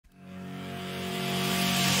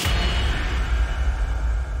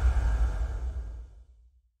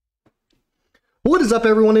What is up,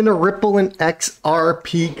 everyone in the Ripple and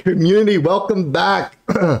XRP community? Welcome back.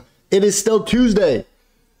 It is still Tuesday,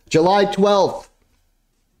 July 12th,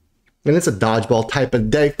 and it's a dodgeball type of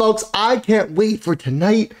day. Folks, I can't wait for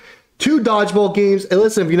tonight. 2 dodgeball games. And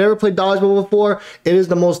listen, if you never played dodgeball before, it is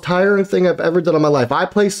the most tiring thing I've ever done in my life. I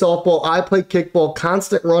play softball, I play kickball,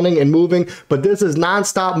 constant running and moving, but this is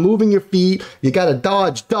nonstop moving your feet. You got to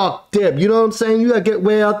dodge, duck, dip. You know what I'm saying? You got to get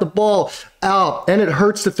way out the ball. And it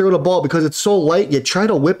hurts to throw the ball because it's so light. You try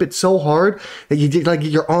to whip it so hard that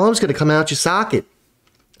your arm's going to come out your socket.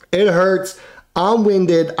 It hurts. I'm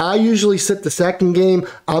winded. I usually sit the second game.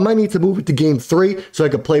 I might need to move it to game 3 so I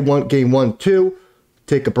could play game 1, 2.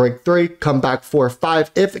 Take a break 3, come back 4,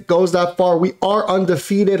 5. If it goes that far, we are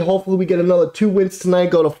undefeated. Hopefully we get another 2 wins tonight,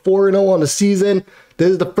 go to 4-0 on the season. This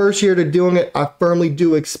is the first year they're doing it. I firmly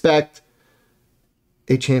do expect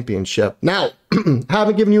a championship. Now,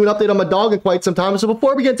 haven't given you an update on my dog in quite some time. So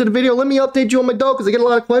before we get to the video, let me update you on my dog because I get a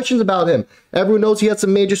lot of questions about him. Everyone knows he had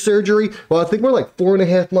some major surgery. Well, I think we're like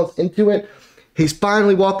 4.5 months into it. He's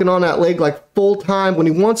finally walking on that leg like full time. When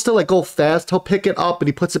he wants to like go fast, he'll pick it up and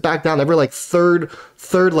he puts it back down every like third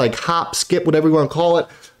like hop, skip, whatever you want to call it.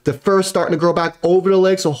 The fur's starting to grow back over the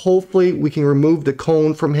leg, so hopefully we can remove the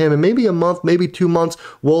cone from him in maybe a month, maybe 2 months.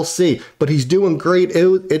 We'll see. But he's doing great.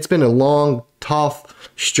 It's been a long, tough,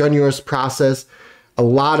 strenuous process. A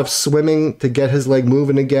lot of swimming to get his leg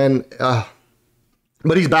moving again.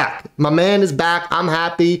 But he's back. My man is back. I'm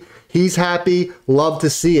happy. He's happy. Love to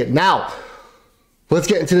see it. Now, let's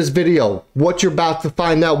get into this video. What you're about to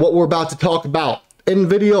find out, what we're about to talk about. In the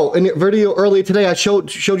video earlier today, I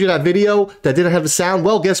showed you that video that didn't have the sound.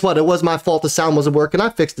 Well, guess what? It was my fault. The sound wasn't working. I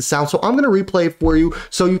fixed the sound, so I'm going to replay it for you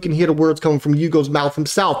so you can hear the words coming from Hugo's mouth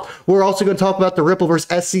himself. We're also going to talk about the Ripple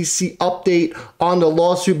versus SEC update on the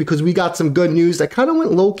lawsuit because we got some good news that kind of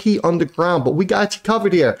went low-key underground, but we got you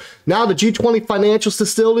covered here. Now, the G20 Financial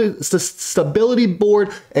Stability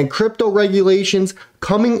Board and crypto regulations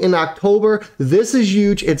coming in October. This is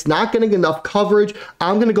huge. It's not getting enough coverage.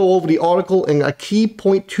 I'm going to go over the article and a key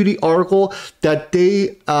point to the article that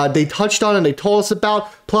they touched on and they told us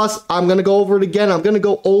about. Plus, I'm going to go over it again. I'm going to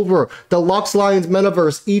go over the Lux Lions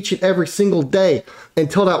metaverse each and every single day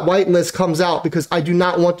until that whitelist comes out, because I do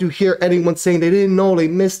not want to hear anyone saying they didn't know, they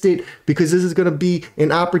missed it, because this is going to be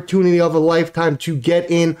an opportunity of a lifetime to get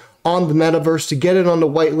in on the metaverse, to get it on the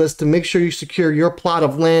whitelist, to make sure you secure your plot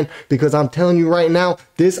of land, because I'm telling you right now,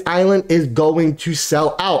 this island is going to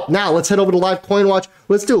sell out. Now, let's head over to Live Coin Watch.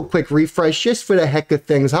 Let's do a quick refresh just for the heck of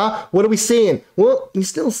things, huh? What are we seeing? Well, you're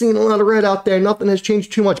still seeing a lot of red out there. Nothing has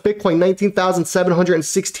changed too much. Bitcoin,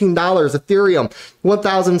 $19,716. Ethereum,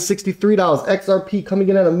 $1,063. XRP coming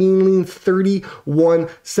in at a mean lean 31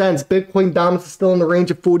 cents. Bitcoin dominance is still in the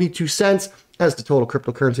range of 42 cents as the total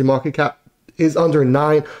cryptocurrency market cap is under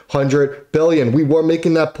 900 billion. We were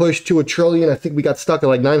making that push to $1 trillion. I think we got stuck at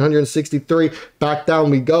like 963. Back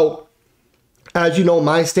down we go. As you know,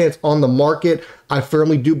 my stance on the market, I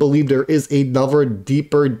firmly do believe there is another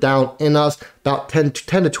deeper down in us. About 10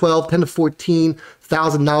 to 12, 10 to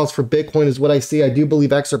 14,000 dollars for Bitcoin is what I see. I do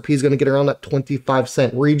believe XRP is going to get around that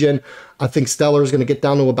 25-cent region. I think Stellar is going to get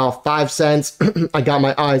down to about 5 cents. I got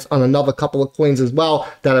my eyes on another couple of coins as well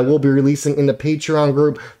that I will be releasing in the Patreon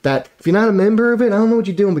group. That if you're not a member of it, I don't know what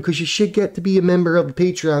you're doing, because you should get to be a member of the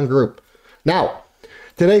Patreon group. Now,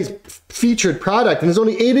 today's featured product, and there's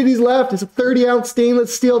only 8 of these left. It's a 30-ounce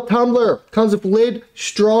stainless steel tumbler. Comes with lid,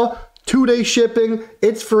 straw, 2-day shipping.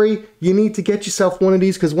 It's free. You need to get yourself one of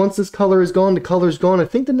these, because once this color is gone, the color is gone. I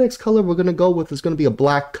think the next color we're going to go with is going to be a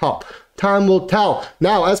black cup. Time will tell.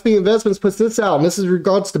 Now, SB Investments puts this out, and this is in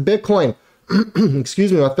regards to Bitcoin.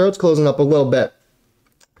 Excuse me, my throat's closing up a little bit.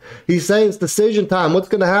 He's saying it's decision time. What's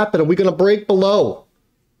going to happen? Are we going to break below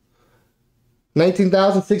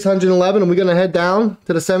 19,611? Are we going to head down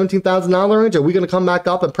to the $17,000 range? Are we going to come back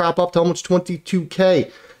up and prop up to almost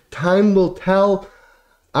 22K? Time will tell.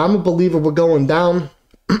 I'm a believer we're going down,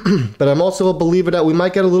 but I'm also a believer that we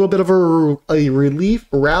might get a little bit of a relief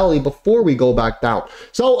rally before we go back down.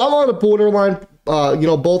 So I'm on a borderline,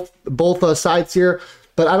 both sides here,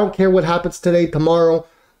 but I don't care what happens today, tomorrow.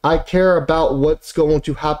 I care about what's going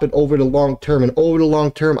to happen over the long term. And over the long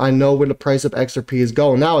term, I know where the price of XRP is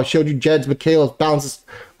going. Now, I showed you Jed's Michaela's bounces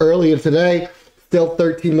earlier today. Still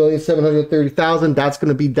 13,730,000. That's going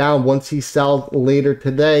to be down once he sells later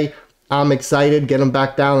today. I'm excited. Get him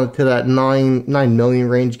back down into that 9 million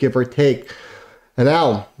range, give or take. And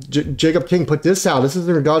now, Jacob King put this out. This is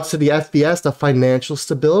in regards to the FBS, the Financial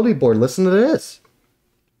Stability Board. Listen to this.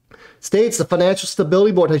 states the Financial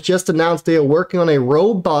Stability Board has just announced they are working on a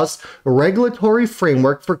robust regulatory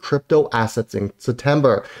framework for crypto assets in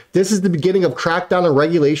September. This is the beginning of crackdown and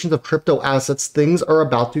regulations of crypto assets. Things are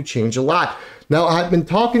about to change a lot. Now, I've been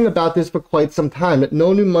talking about this for quite some time, that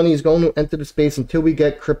no new money is going to enter the space until we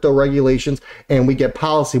get crypto regulations and we get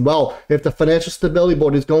policy. Well, if the Financial Stability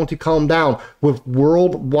Board is going to calm down with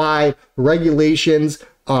worldwide regulations,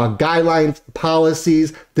 guidelines,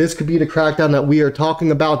 policies, this could be the crackdown that we are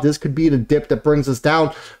talking about. This could be the dip that brings us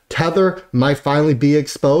down. Tether might finally be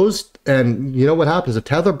exposed. And you know what happens? If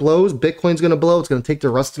Tether blows, Bitcoin's going to blow. It's going to take the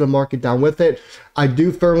rest of the market down with it. I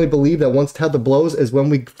do firmly believe that once Tether blows is when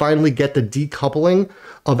we finally get the decoupling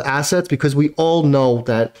of assets, because we all know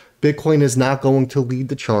that Bitcoin is not going to lead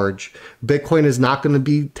the charge. Bitcoin is not going to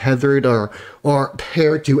be tethered or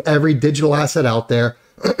paired to every digital asset out there.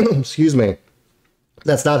 Excuse me.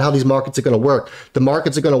 That's not how these markets are going to work. The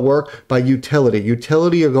markets are going to work by utility.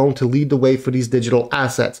 Utility are going to lead the way for these digital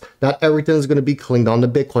assets. Not everything is going to be clinged on to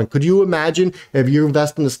Bitcoin. Could you imagine if you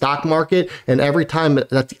invest in the stock market and every time that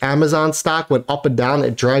the Amazon stock went up and down,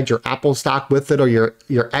 it dragged your Apple stock with it, or your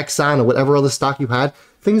Exxon or whatever other stock you had?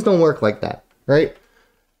 Things don't work like that, right?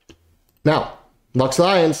 Now, Lux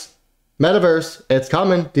Lions, Metaverse, it's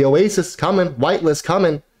coming. The Oasis is coming. Whitelist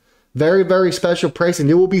coming. Very, very special pricing.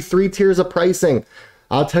 There will be 3 tiers of pricing.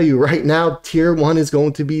 I'll tell you right now, tier 1 is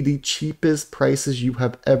going to be the cheapest prices you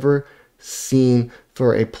have ever seen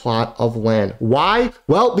for a plot of land. Why?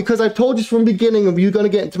 Well, because I've told you from the beginning, if you're going to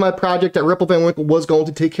get into my project, that Ripple Van Winkle was going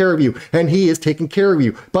to take care of you, and he is taking care of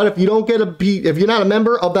you. But if you don't get if you're not a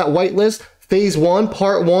member of that whitelist, phase 1,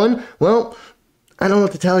 part 1, well, I don't know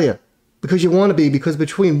what to tell you, because you want to be, because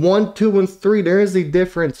between 1, 2, and 3, there is a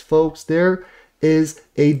difference, folks. There is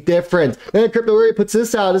a difference. Then Crypto Area puts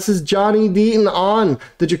this out. This is Johnny Deaton on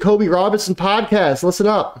the Jacoby Robinson podcast. Listen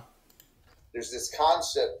up. There's this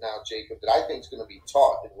concept now, Jacob, that I think is going to be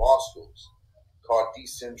taught in law schools called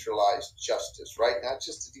decentralized justice, right? Not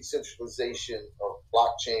just the decentralization of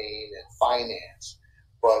blockchain and finance,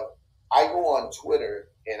 but I go on Twitter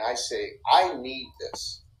and I say, I need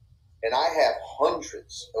this. And I have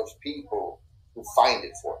hundreds of people who find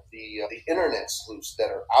it for me. The internet sleuths that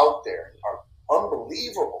are out there are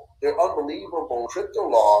unbelievable. They're unbelievable. Crypto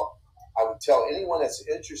law, I would tell anyone that's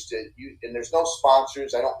interested, and there's no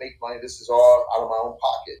sponsors, I don't make money, this is all out of my own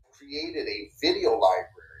pocket, created a video library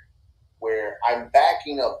where I'm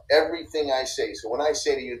backing up everything I say. So when I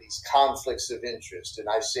say to you these conflicts of interest, and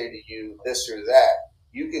I say to you this or that,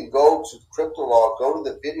 you can go to crypto law, go to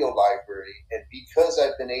the video library, and because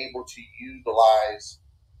I've been able to utilize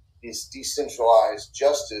this decentralized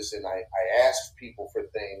justice, and I ask people for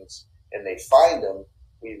things, and they find them,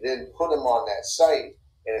 we then put them on that site,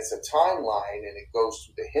 and it's a timeline, and it goes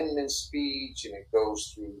through the Hinman speech, and it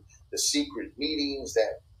goes through the secret meetings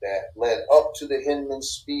that led up to the Hinman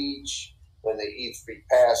speech, when the E3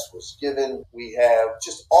 pass was given. We have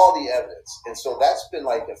just all the evidence, and so that's been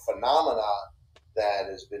like a phenomenon that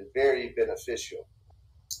has been very beneficial.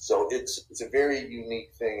 So it's a very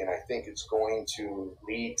unique thing, and I think it's going to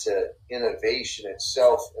lead to innovation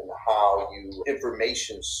itself in how you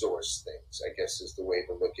information source things, I guess is the way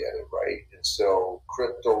to look at it, right? And so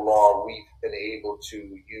crypto law, we've been able to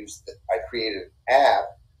use, I created an app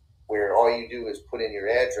where all you do is put in your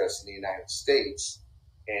address in the United States,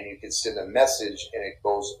 and you can send a message, and it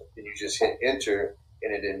goes, and you just hit enter,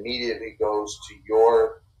 and it immediately goes to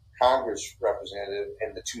your Congress representative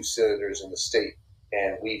and the 2 senators in the state.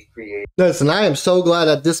 And we've created. Listen, I am so glad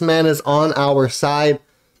that this man is on our side.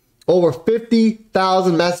 Over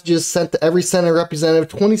 50,000 messages sent to every Senate representative.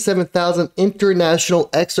 27,000 international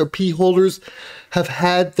XRP holders have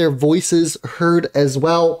had their voices heard as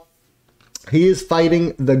well. He is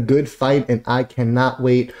fighting the good fight, and I cannot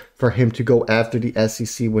wait for him to go after the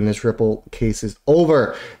SEC when this Ripple case is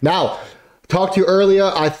over. Now, talked to you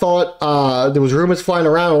earlier. I thought there was rumors flying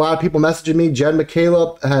around. A lot of people messaging me. Jed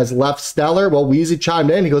McCaleb has left Stellar. Well, Weezy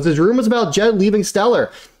chimed in. He goes, there's rumors about Jed leaving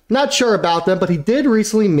Stellar. Not sure about them, but he did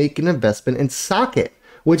recently make an investment in Socket,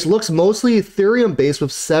 which looks mostly Ethereum-based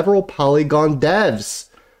with several Polygon devs.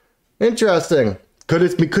 Interesting. Could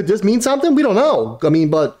this mean something? We don't know. I mean,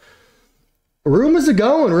 but rumors are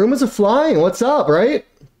going. Rumors are flying. What's up, right?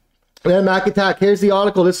 And then Mac Attack. Here's the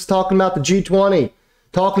article. This is talking about the G20.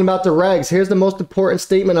 Talking about the regs. Here's the most important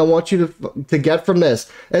statement I want you to get from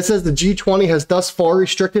this. It says the G20 has thus far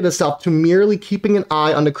restricted itself to merely keeping an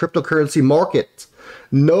eye on the cryptocurrency market,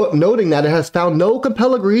 noting that it has found no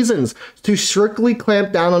compelling reasons to strictly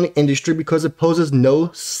clamp down on the industry because it poses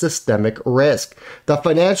no systemic risk. The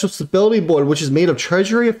Financial Stability Board, which is made of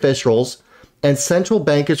Treasury officials and central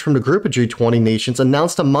bankers from the group of G20 nations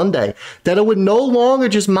announced on Monday that it would no longer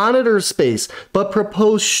just monitor space, but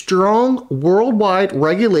propose strong worldwide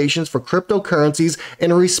regulations for cryptocurrencies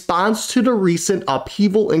in response to the recent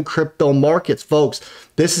upheaval in crypto markets. Folks,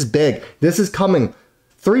 this is big. This is coming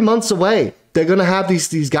 3 months away. They're going to have these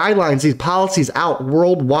guidelines, these policies out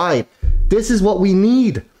worldwide. This is what we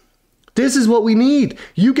need. This is what we need.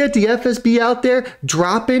 You get the FSB out there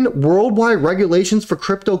dropping worldwide regulations for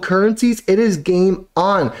cryptocurrencies. It is game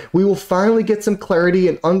on. We will finally get some clarity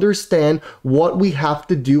and understand what we have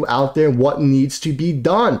to do out there and what needs to be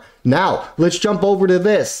done. Now, let's jump over to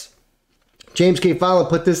this. James K. Fallon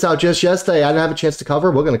put this out just yesterday. I didn't have a chance to cover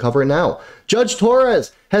it. We're going to cover it now. Judge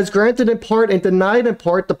Torres has granted in part and denied in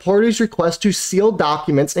part the parties' request to seal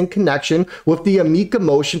documents in connection with the amica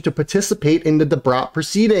motion to participate in the Debrat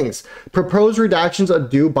proceedings. Proposed redactions are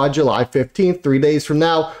due by July 15th, 3 days from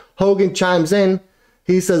now. Hogan chimes in.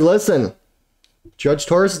 He says, listen, Judge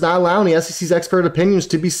Torres is not allowing the SEC's expert opinions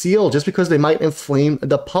to be sealed just because they might inflame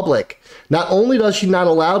the public. Not only does she not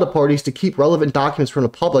allow the parties to keep relevant documents from the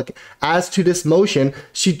public as to this motion,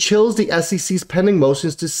 she chills the SEC's pending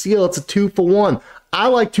motions to seal. It's a 2-for-1. I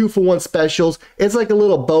like 2-for-1 specials. It's like a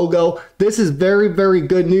little BOGO. This is very, very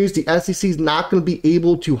good news. The SEC is not going to be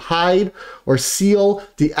able to hide or seal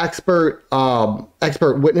the expert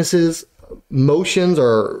witnesses' motions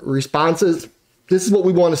or responses. This is what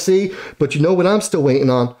we want to see, but you know what I'm still waiting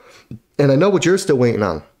on, and I know what you're still waiting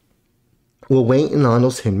on. We're waiting on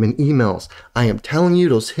those Hinman emails. I am telling you,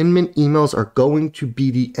 those Hinman emails are going to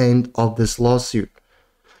be the end of this lawsuit.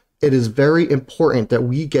 It is very important that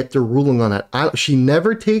we get the ruling on that. She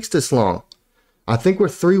never takes this long. I think we're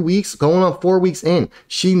 3 weeks, going on 4 weeks in.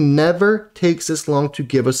 She never takes this long to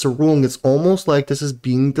give us a ruling. It's almost like this is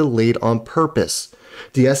being delayed on purpose.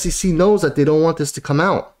 The SEC knows that they don't want this to come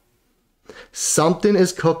out. Something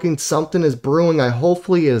is cooking, something is brewing.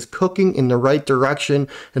 Hopefully it is cooking in the right direction,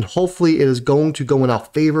 and hopefully it is going to go in our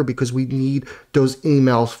favor because we need those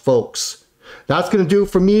emails, folks. That's going to do it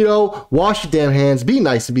for me, though. Wash your damn hands, be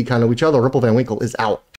nice and be kind to each other. Ripple Van Winkle is out.